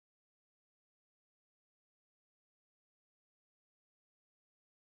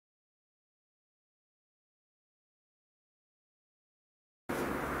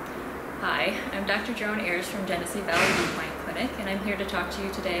Hi, I'm Dr. Joan Ayers from Genesee Valley Equine Clinic, and I'm here to talk to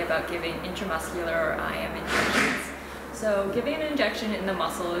you today about giving intramuscular or IM injections. So giving an injection in the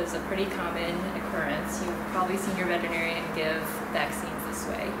muscle is a pretty common occurrence. You've probably seen your veterinarian give vaccines this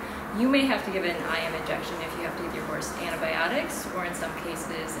way. You may have to give an IM injection if you have to give your horse antibiotics or in some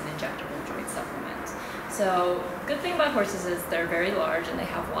cases an injectable joint supplement. So good thing about horses is they're very large and they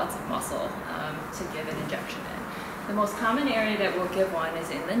have lots of muscle to give an injection in. The most common area that we'll give one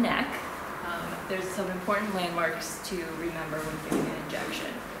is in the neck. There's some important landmarks to remember when giving an injection.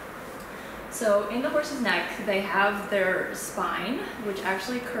 So in the horse's neck, they have their spine, which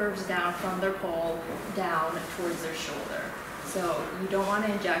actually curves down from their poll down towards their shoulder. So you don't want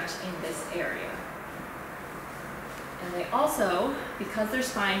to inject in this area. And they also, because their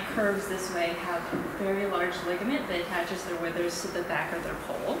spine curves this way, have a very large ligament that attaches their withers to the back of their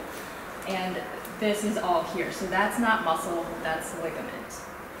poll. And this is all here. So that's not muscle, that's ligament.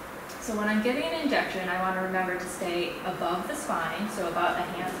 So when I'm giving an injection, I want to remember to stay above the spine, so about a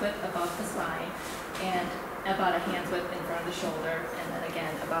hand's width above the spine, and about a hand's width in front of the shoulder, and then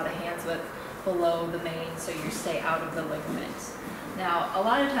again about a hand's width below the mane, so you stay out of the ligament. Now, a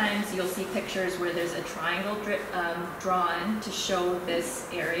lot of times you'll see pictures where there's a triangle drawn to show this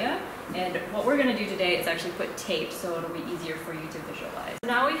area, and what we're going to do today is actually put tape so it'll be easier for you to visualize.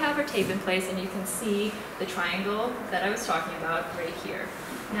 Now we have our tape in place, and you can see the triangle that I was talking about right here.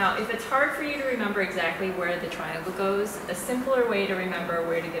 Now, if it's hard for you to remember exactly where the triangle goes, a simpler way to remember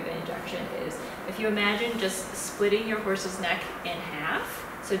where to give an injection is if you imagine just splitting your horse's neck in half,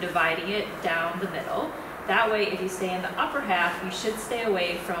 so dividing it down the middle. That way, if you stay in the upper half, you should stay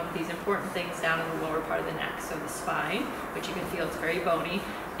away from these important things down in the lower part of the neck. So the spine, which you can feel is very bony,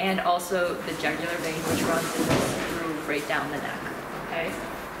 and also the jugular vein, which runs in this groove right down the neck, okay?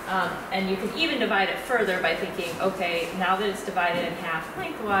 And you can even divide it further by thinking, okay, now that it's divided in half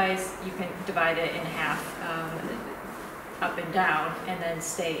lengthwise, you can divide it in half up and down, and then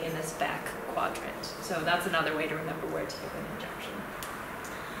stay in this back quadrant. So that's another way to remember where to give an injection.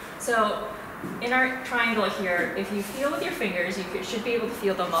 So in our triangle here, if you feel with your fingers, you should be able to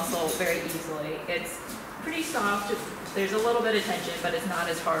feel the muscle very easily. It's pretty soft, there's a little bit of tension, but it's not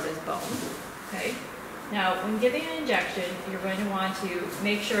as hard as bone, okay? Now, when giving an injection, you're going to want to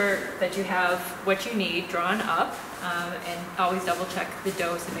make sure that you have what you need drawn up, and always double check the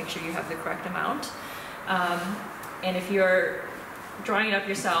dose and make sure you have the correct amount. And if you're drawing it up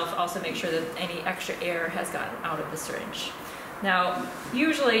yourself, also make sure that any extra air has gotten out of the syringe. Now,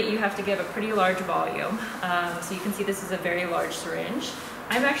 usually you have to give a pretty large volume, so you can see this is a very large syringe.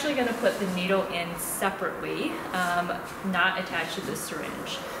 I'm actually going to put the needle in separately, not attached to the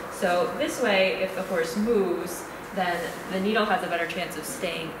syringe. So this way, if the horse moves, then the needle has a better chance of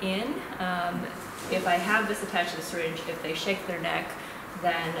staying in. If I have this attached to the syringe, if they shake their neck,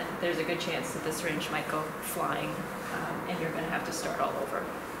 then there's a good chance that the syringe might go flying, and you're going to have to start all over.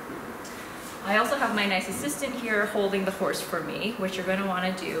 I also have my nice assistant here holding the horse for me, which you're going to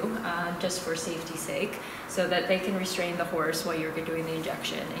want to do just for safety's sake, so that they can restrain the horse while you're doing the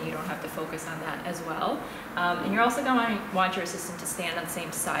injection and you don't have to focus on that as well. And you're also going to want your assistant to stand on the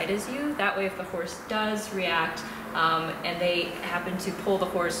same side as you. That way if the horse does react and they happen to pull the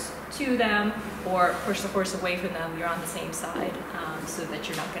horse to them or push the horse away from them, you're on the same side so that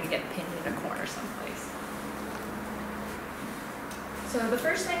you're not going to get pinned in a corner someplace. So the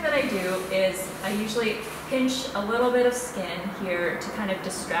first thing that I do is I usually pinch a little bit of skin here to kind of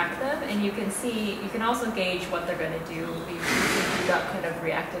distract them, and you can see, you can also gauge what they're going to do. You got kind of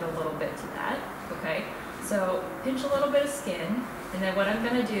reacted a little bit to that, okay? So pinch a little bit of skin, and then what I'm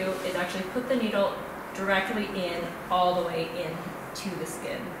going to do is actually put the needle directly in, all the way into the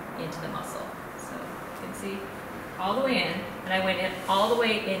skin, into the muscle. So you can see all the way in, and I went in all the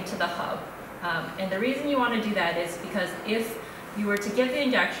way into the hub. And the reason you want to do that is because if you were to give the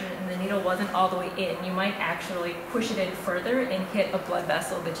injection and the needle wasn't all the way in, you might actually push it in further and hit a blood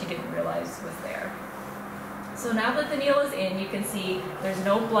vessel that you didn't realize was there. So now that the needle is in, you can see there's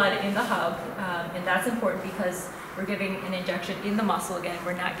no blood in the hub, and that's important because we're giving an injection in the muscle again.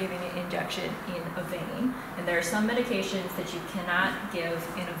 We're not giving an injection in a vein. And there are some medications that you cannot give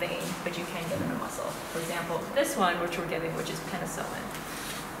in a vein, but you can give in a muscle. For example, this one, which we're giving, which is penicillin.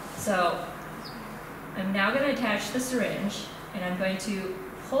 So I'm now going to attach the syringe, and I'm going to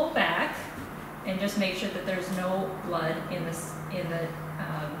pull back and just make sure that there's no blood in the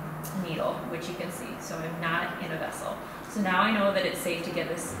needle, which you can see. So I'm not in a vessel. So now I know that it's safe to give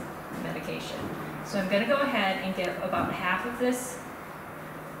this medication. So I'm going to go ahead and give about half of this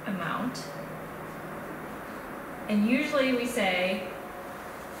amount. And usually we say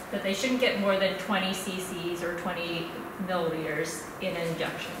that they shouldn't get more than 20 cc's or 20 milliliters in an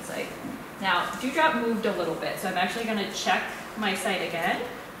injection site. Now, dewdrop moved a little bit, so I'm actually going to check my site again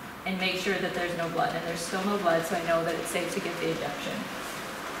and make sure that there's no blood, and there's still no blood, so I know that it's safe to give the injection.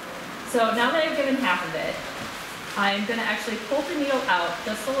 So now that I've given half of it, I'm going to actually pull the needle out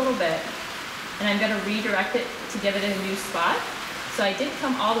just a little bit, and I'm going to redirect it to give it a new spot. So I didn't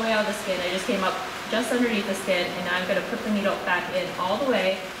come all the way out of the skin, I just came up just underneath the skin, and now I'm going to put the needle back in all the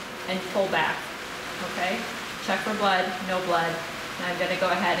way and pull back, okay? Check for blood, no blood, and I'm going to go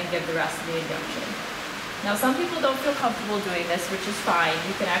ahead and give the rest of the injection. Now some people don't feel comfortable doing this, which is fine.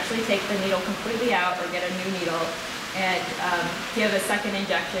 You can actually take the needle completely out or get a new needle and give a second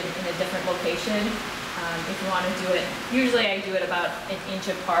injection in a different location if you want to do it. Usually I do it about an inch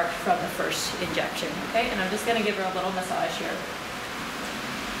apart from the first injection, okay? And I'm just going to give her a little massage here.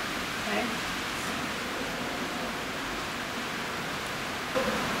 Okay.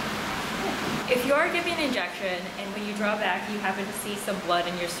 If you are giving an injection and when you draw back you happen to see some blood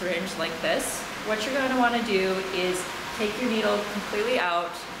in your syringe like this, what you're going to want to do is take your needle completely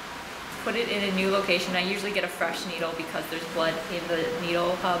out, put it in a new location. I usually get a fresh needle because there's blood in the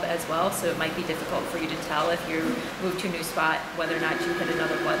needle hub as well, so it might be difficult for you to tell if you move to a new spot whether or not you hit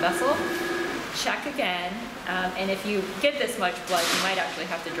another blood vessel. Check again, and if you get this much blood, you might actually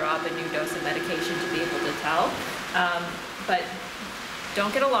have to drop a new dose of medication to be able to tell. But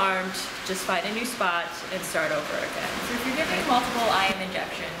don't get alarmed, just find a new spot and start over again. So if you're giving multiple IM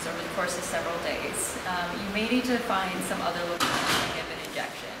injections over the course of several days, you may need to find some other location to give an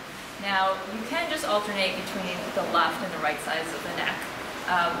injection. Now, you can just alternate between the left and the right sides of the neck,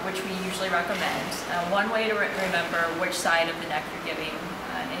 which we usually recommend. One way to remember which side of the neck you're giving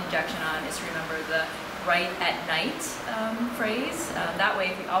an injection on is to remember the right at night phrase. That way,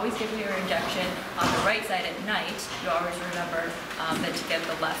 if you always give your injection on the right side at night, you always remember that to give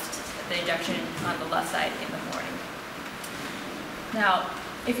the injection on the left side in the morning. Now,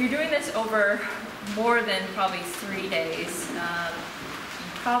 if you're doing this over more than probably 3 days,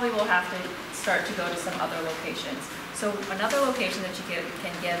 you probably will have to start to go to some other locations. So another location that you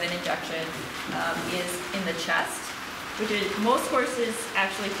can give an injection is in the chest, which is, most horses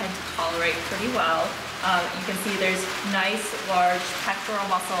actually tend to tolerate pretty well. You can see there's nice, large pectoral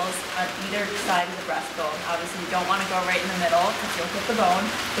muscles on either side of the breastbone. Obviously, you don't want to go right in the middle because you'll hit the bone,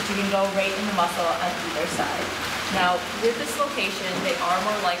 but you can go right in the muscle on either side. Now, with this location, they are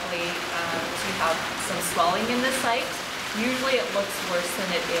more likely to have some swelling in this site. Usually it looks worse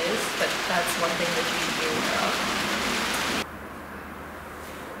than it is, but that's one thing that you should be aware of.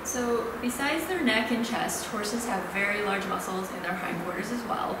 So besides their neck and chest, horses have very large muscles in their hindquarters as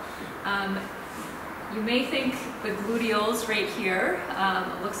well. You may think the gluteals right here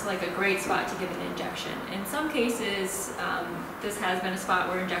looks like a great spot to give an injection. In some cases, this has been a spot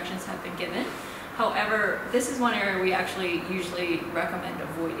where injections have been given. However, this is one area we actually usually recommend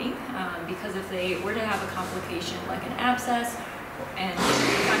avoiding because if they were to have a complication like an abscess and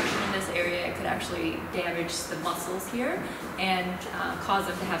infection in this area, it could actually damage the muscles here and cause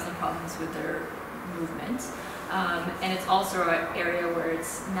them to have some problems with their movement. And it's also an area where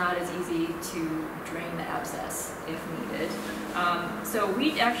it's not as easy to drain the abscess if needed. So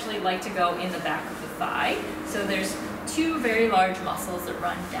we actually like to go in the back of the thigh. So there's two very large muscles that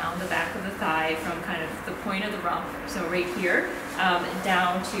run down the back of the thigh from kind of the point of the rump, so right here,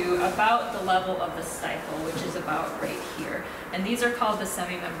 down to about the level of the stifle, which is about right here. And these are called the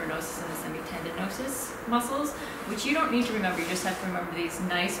semimembranosus and the semitendinosus muscles, which you don't need to remember. You just have to remember these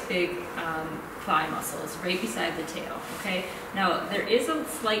nice big thigh muscles right beside the tail, okay? Now, there is a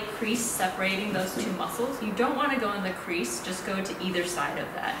slight crease separating those two muscles. You don't want to go in the crease, just go to either side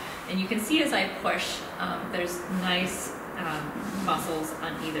of that. And you can see as I push, there's nice muscles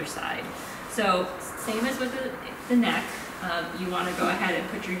on either side. So, same as with the neck, you want to go ahead and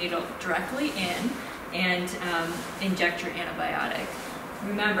put your needle directly in and inject your antibiotic.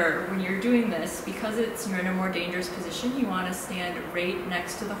 Remember, when you're doing this, because you're in a more dangerous position, you want to stand right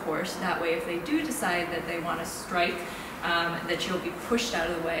next to the horse. That way, if they do decide that they want to strike, that you'll be pushed out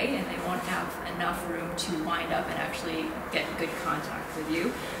of the way and they won't have enough room to wind up and actually get good contact with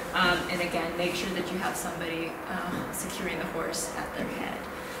you. And again, make sure that you have somebody securing the horse at their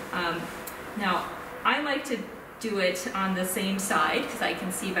head. Now, I like to do it on the same side because I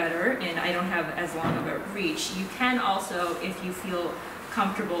can see better and I don't have as long of a reach. You can also, if you feel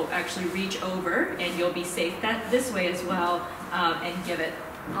comfortable, actually reach over and you'll be safe this way as well and give it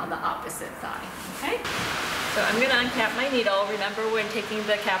on the opposite thigh, okay? So I'm gonna uncap my needle. Remember when taking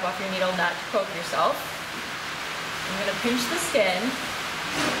the cap off your needle not to poke yourself. I'm gonna pinch the skin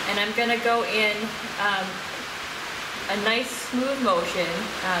and I'm gonna go in a nice smooth motion.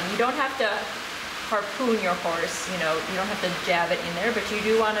 You don't have to harpoon your horse, you don't have to jab it in there, but you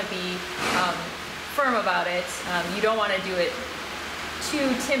do want to be firm about it. You don't want to do it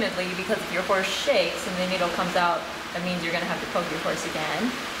too timidly, because if your horse shakes and the needle comes out, that means you're going to have to poke your horse again.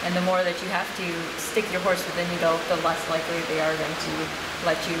 And the more that you have to stick your horse with the needle, the less likely they are going to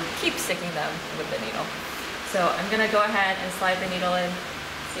let you keep sticking them with the needle. So I'm going to go ahead and slide the needle in.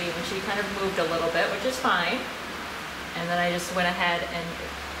 See, when she kind of moved a little bit, which is fine. And then I just went ahead and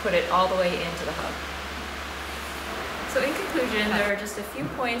put it all the way into the hub. So in conclusion, there are just a few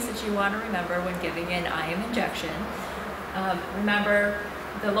points that you want to remember when giving an IM injection. Remember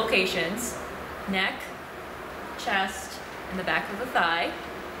the locations: neck, chest, and the back of the thigh.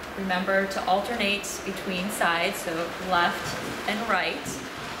 Remember to alternate between sides, so left and right.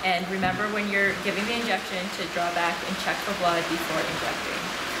 And remember when you're giving the injection to draw back and check for blood before injecting.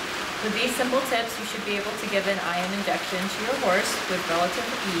 With these simple tips, you should be able to give an IM injection to your horse with relative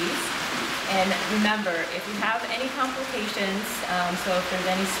ease. And remember, if you have any complications, so if there's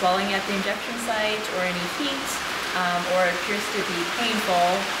any swelling at the injection site or any heat, or it appears to be painful,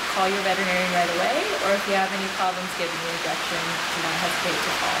 call your veterinarian right away. Or if you have any problems giving the injection, do not hesitate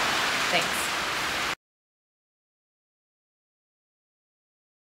to call. Thanks.